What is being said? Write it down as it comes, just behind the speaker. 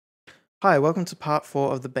Hi, welcome to part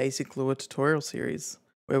 4 of the Basic Lure tutorial series,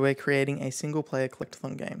 where we're creating a single player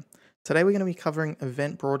collectathon game. Today we're going to be covering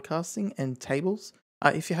event broadcasting and tables.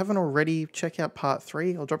 If you haven't already, check out part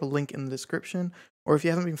 3, I'll drop a link in the description, or if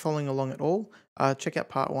you haven't been following along at all, check out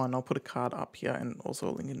part 1, I'll put a card up here and also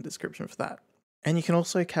a link in the description for that. And you can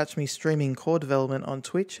also catch me streaming core development on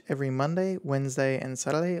Twitch every Monday, Wednesday, and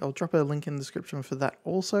Saturday. I'll drop a link in the description for that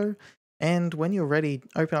also. And when you're ready,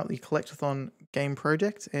 open up the collectathon game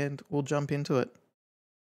project and we'll jump into it.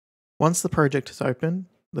 Once the project is open,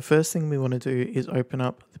 the first thing we want to do is open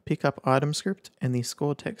up the pickup item script and the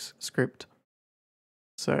score text script.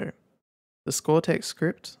 So the score text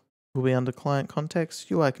script will be under client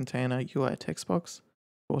context, UI container, UI text box,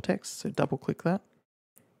 score text. So double click that.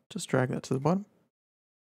 Just drag that to the bottom.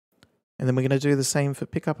 And then we're going to do the same for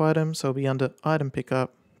pickup item. So it'll be under item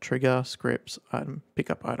pickup, trigger, scripts, item,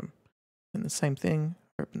 pickup item. And the same thing,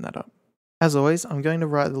 open that up. As always, I'm going to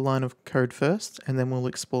write the line of code first, and then we'll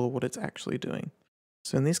explore what it's actually doing.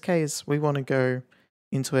 So in this case, we want to go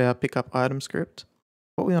into our pickup item script.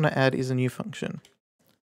 What we want to add is a new function.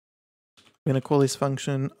 We're going to call this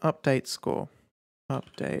function update score.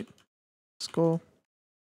 Update score.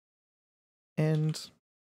 And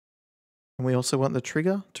we also want the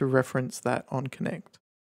trigger to reference that on connect.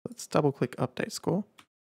 Let's double click update score,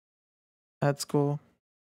 add score,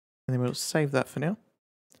 and then we'll save that for now.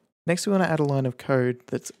 Next, we want to add a line of code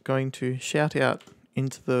that's going to shout out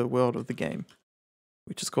into the world of the game,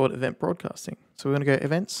 which is called event broadcasting. So we're going to go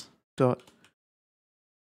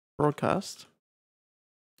events.broadcast.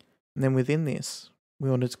 And then within this,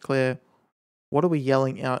 we want to declare what are we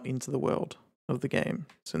yelling out into the world of the game.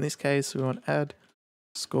 So in this case, we want add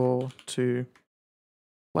score to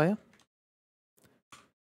player.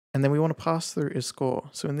 And then we want to pass through a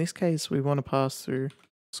score. So in this case, we want to pass through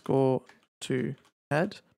score to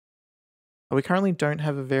add. We currently don't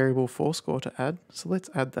have a variable for score to add, so let's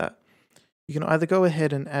add that. You can either go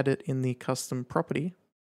ahead and add it in the custom property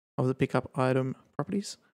of the pickup item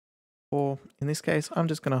properties, or in this case, I'm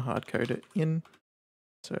just going to hard code it in.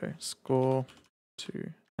 So score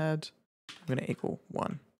to add, I'm going to equal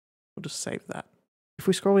 1. We'll just save that. If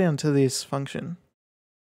we scroll down to this function,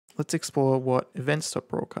 let's explore what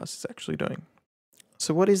events.broadcast is actually doing.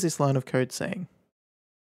 So what is this line of code saying?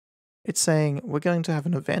 It's saying we're going to have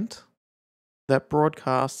an event that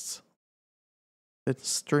broadcasts the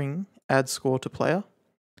string add score to player,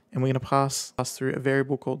 and we're going to pass through a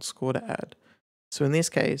variable called score to add. So in this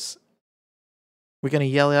case, we're going to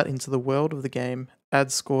yell out into the world of the game,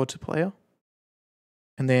 add score to player,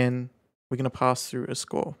 and then we're going to pass through a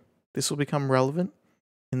score. This will become relevant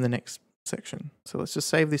in the next section. So let's just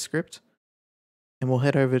save this script, and we'll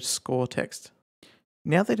head over to score text.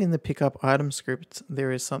 Now that in the pickup item script,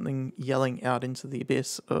 there is something yelling out into the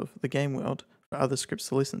abyss of the game world for other scripts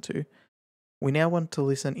to listen to, we now want to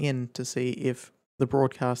listen in to see if the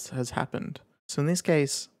broadcast has happened. So in this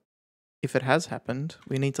case, if it has happened,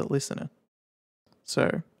 we need to listen it.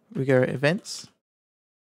 So we go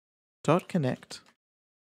events.connect,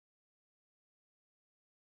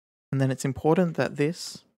 and then it's important that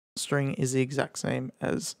this string is the exact same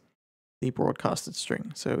as the broadcasted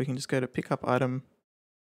string. So we can just go to pickup item,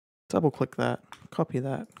 double click that, copy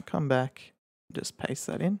that, come back, just paste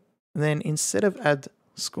that in. And then instead of add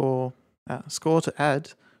score to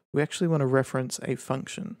add, we actually want to reference a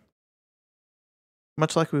function,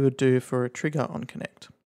 much like we would do for a trigger on connect.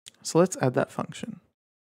 So let's add that function.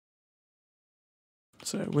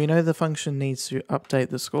 So we know the function needs to update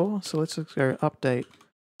the score. So let's just go update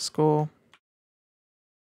score,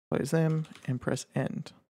 close them, and press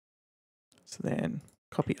end. So then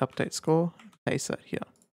copy update score, paste that here.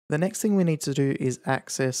 The next thing we need to do is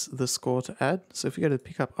access the score to add. So if we go to the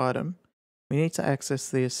pickup item, we need to access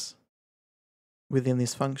this within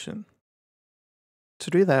this function. To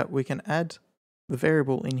do that, we can add the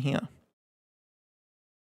variable in here,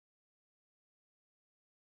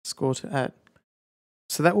 score to add.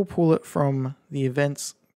 So that will pull it from the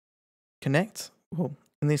events connect. Well,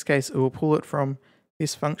 in this case, it will pull it from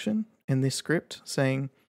this function in this script saying,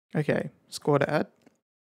 okay, score to add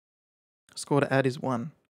is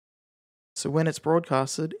 1. So when it's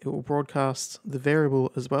broadcasted, it will broadcast the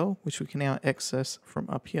variable as well, which we can now access from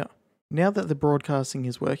up here. Now that the broadcasting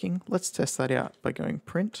is working, let's test that out by going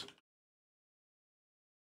print.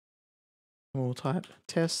 We'll type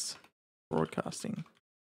test broadcasting.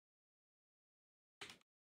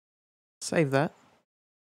 Save that,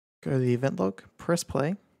 go to the event log, press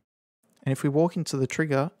play, and if we walk into the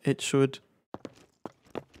trigger, it should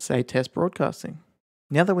say test broadcasting.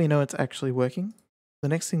 Now that we know it's actually working, the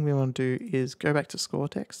next thing we want to do is go back to score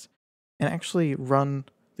text and actually run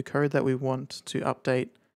the code that we want to update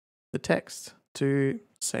the text to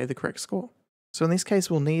say the correct score. So in this case,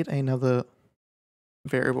 we'll need another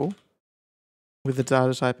variable with the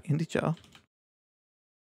data type integer.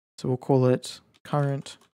 So we'll call it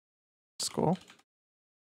current score.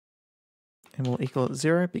 And we'll equal it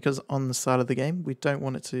 0 because on the start of the game, we don't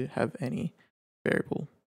want it to have any variable.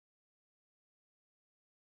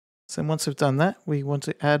 So once we've done that, we want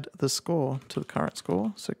to add the score to the current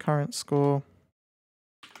score. So current score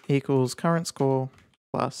equals current score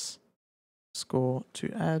plus score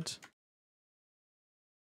to add.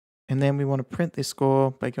 And then we want to print this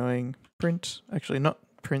score by going print, actually not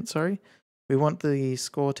print, sorry. We want the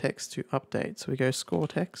score text to update. So we go score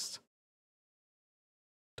text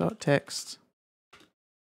dot text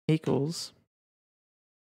equals.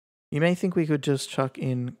 You may think we could just chuck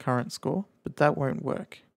in current score, but that won't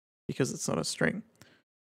work because it's not a string.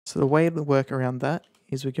 So the way to work around that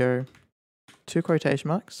is we go 2 quotation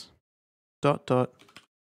marks, dot dot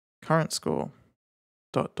current score,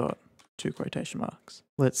 dot dot 2 quotation marks.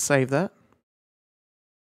 Let's save that,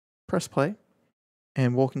 press play,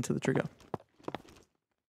 and walk into the trigger.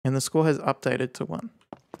 And the score has updated to 1,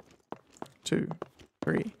 2,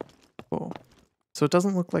 3, 4. So it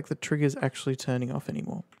doesn't look like the trigger is actually turning off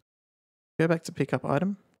anymore. Go back to pick up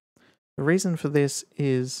item. The reason for this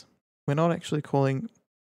is we're not actually calling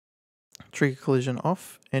trigger collision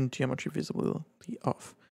off and geometry visibility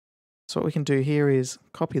off. So what we can do here is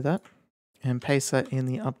copy that and paste that in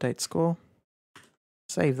the update score.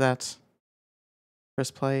 Save that,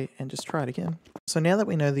 press play, and just try it again. So now that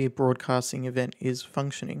we know the broadcasting event is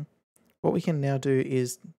functioning, what we can now do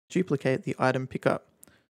is duplicate the item pickup.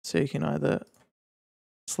 So you can either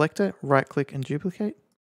select it, right click and duplicate.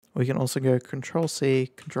 We can also go Control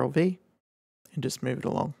C, Control V, and just move it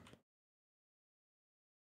along.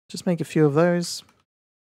 Just make a few of those,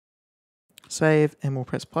 save, and we'll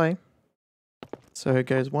press play. So it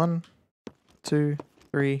goes 1, 2,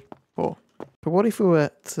 3, 4. But what if we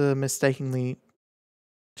were to mistakenly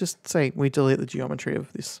just say we delete the geometry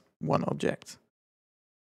of this one object?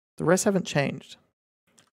 The rest haven't changed.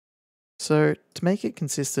 So to make it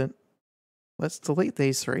consistent, let's delete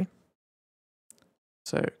these 3.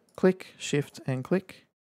 So click, shift, and click,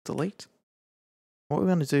 delete. What we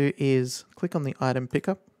want to do is click on the item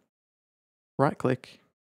pickup, right click,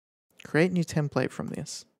 create new template from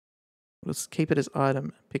this. We'll just keep it as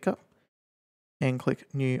item pickup and click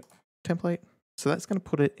new template. So that's going to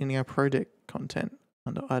put it in our project content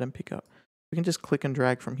under item pickup. We can just click and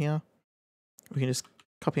drag from here. We can just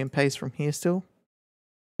copy and paste from here still.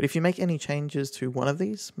 But if you make any changes to one of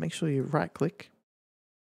these, make sure you right click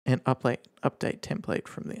and update template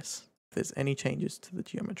from this if there's any changes to the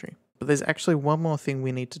geometry. But there's actually one more thing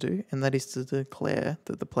we need to do, and that is to declare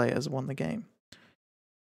that the player has won the game.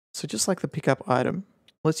 So just like the pickup item,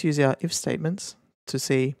 let's use our if statements to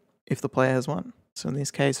see if the player has won. So in this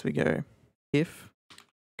case, we go if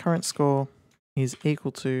current score is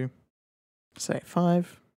equal to, say,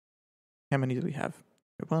 5. How many do we have?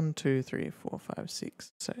 1, 2, 3, 4, 5,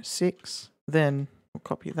 6. So 6. Then we'll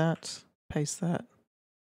copy that, paste that,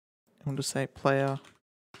 and we'll just say player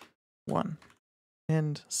 1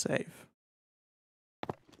 and save.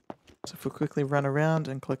 So if we quickly run around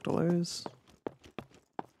and collect all those,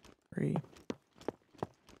 3,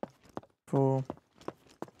 4,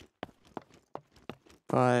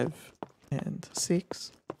 5, and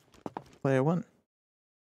 6, player 1.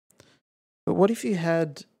 But what if you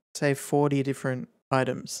had, say, 40 different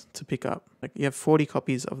items to pick up? Like you have 40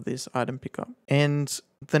 copies of this item pickup, and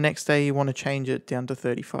the next day you want to change it down to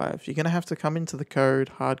 35. You're going to have to come into the code,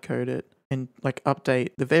 hard code it, and like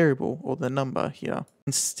update the variable or the number here.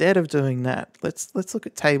 Instead of doing that, let's look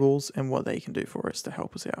at tables and what they can do for us to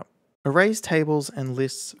help us out. Arrays, tables, and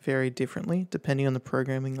lists vary differently depending on the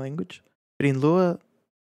programming language, but in Lua,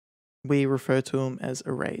 we refer to them as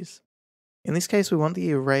arrays. In this case, we want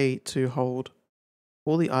the array to hold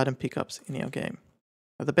all the item pickups in our game.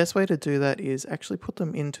 Now, the best way to do that is actually put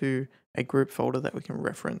them into a group folder that we can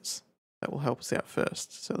reference. That will help us out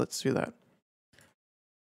first. So let's do that.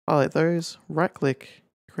 Highlight those, right click,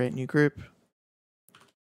 create new group,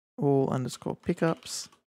 all underscore pickups.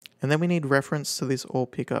 And then we need reference to this all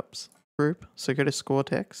pickups group. So go to score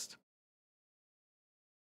text.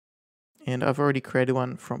 And I've already created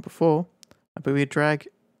one from before, but we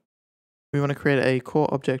want to create a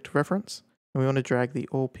core object reference, and we want to drag the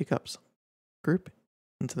all pickups group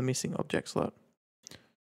into the missing object slot.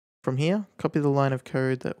 From here, copy the line of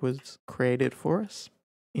code that was created for us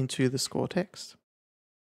into the score text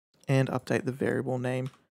and update the variable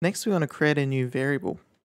name. Next, we want to create a new variable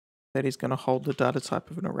that is going to hold the data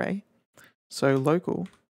type of an array. So local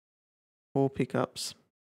all pickups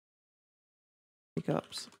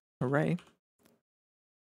array,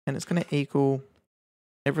 and it's going to equal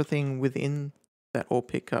everything within that all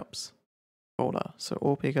pickups folder. So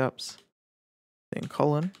all pickups, then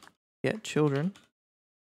colon, get children,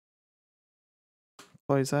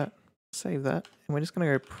 close that, save that, and we're just going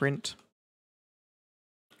to go print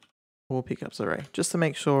all pickups array, just to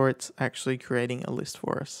make sure it's actually creating a list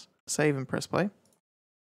for us. Save and press play.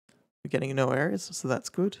 We're getting no errors, so that's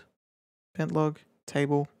good. Event log,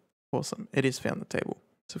 table, awesome, it is found the table.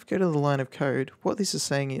 So if we go to the line of code, what this is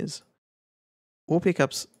saying is all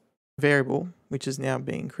pickups variable, which is now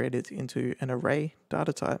being created into an array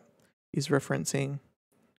data type, is referencing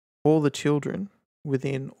all the children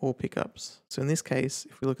within all pickups. So in this case,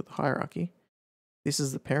 if we look at the hierarchy, this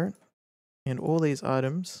is the parent, and all these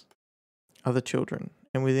items are the children,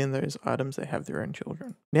 and within those items they have their own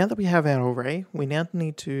children. Now that we have our array, we now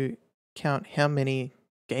need to count how many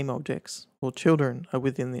game objects or children are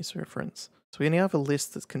within this reference. So we now have a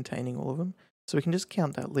list that's containing all of them, so we can just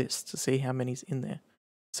count that list to see how many's in there.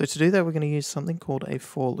 So to do that, we're going to use something called a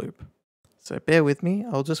for loop. So bear with me,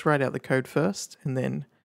 I'll just write out the code first and then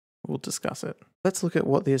we'll discuss it. Let's look at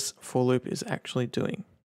what this for loop is actually doing.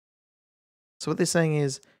 So what they're saying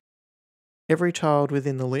is every child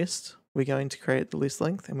within the list, we're going to create the list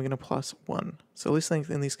length and we're going to plus 1. So list length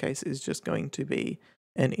in this case is just going to be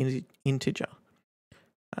an integer.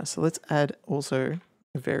 So let's add also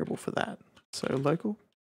a variable for that. So local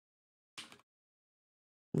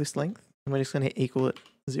list length, and we're just going to equal it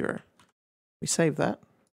 0. We save that,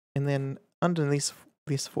 and then underneath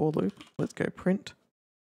this for loop, let's go print,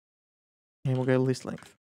 and we'll go list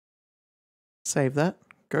length. Save that,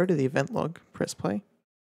 go to the event log, press play,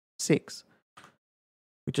 6,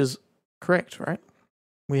 which is correct, right?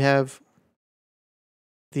 We have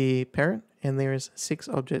the parent, and there is 6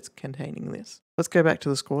 objects containing this. Let's go back to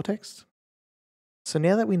the score text. So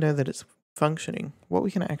now that we know that it's functioning, what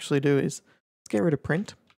we can actually do is let's get rid of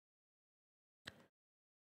print.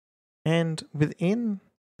 And within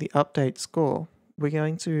the update score, we're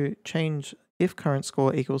going to change if current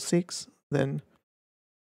score equals 6, then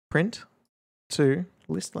print to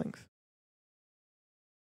list length.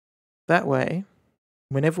 That way,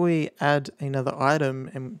 whenever we add another item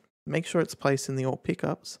and make sure it's placed in the all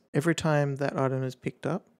pickups, every time that item is picked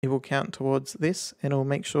up, it will count towards this and it will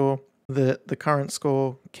make sure that the current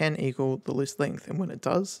score can equal the list length. And when it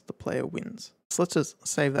does, the player wins. So let's just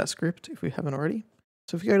save that script if we haven't already.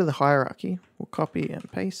 So if we go to the hierarchy, we'll copy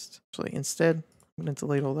and paste. Actually, instead, I'm going to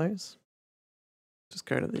delete all those. Just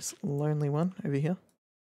go to this lonely one over here.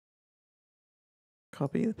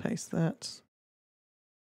 Copy, paste that.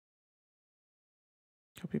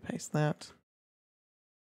 Copy, paste that.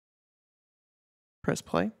 Press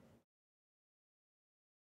play.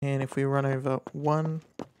 And if we run over 1,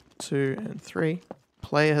 2, and 3,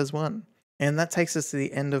 player has won. And that takes us to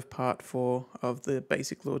the end of part 4 of the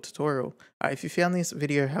basic lore tutorial. If you found this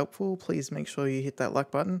video helpful, please make sure you hit that like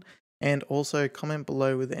button and also comment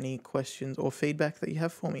below with any questions or feedback that you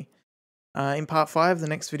have for me. In part 5, the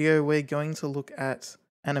next video, we're going to look at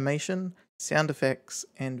animation, sound effects,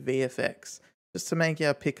 and VFX, just to make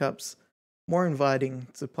our pickups more inviting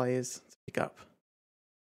to players to pick up.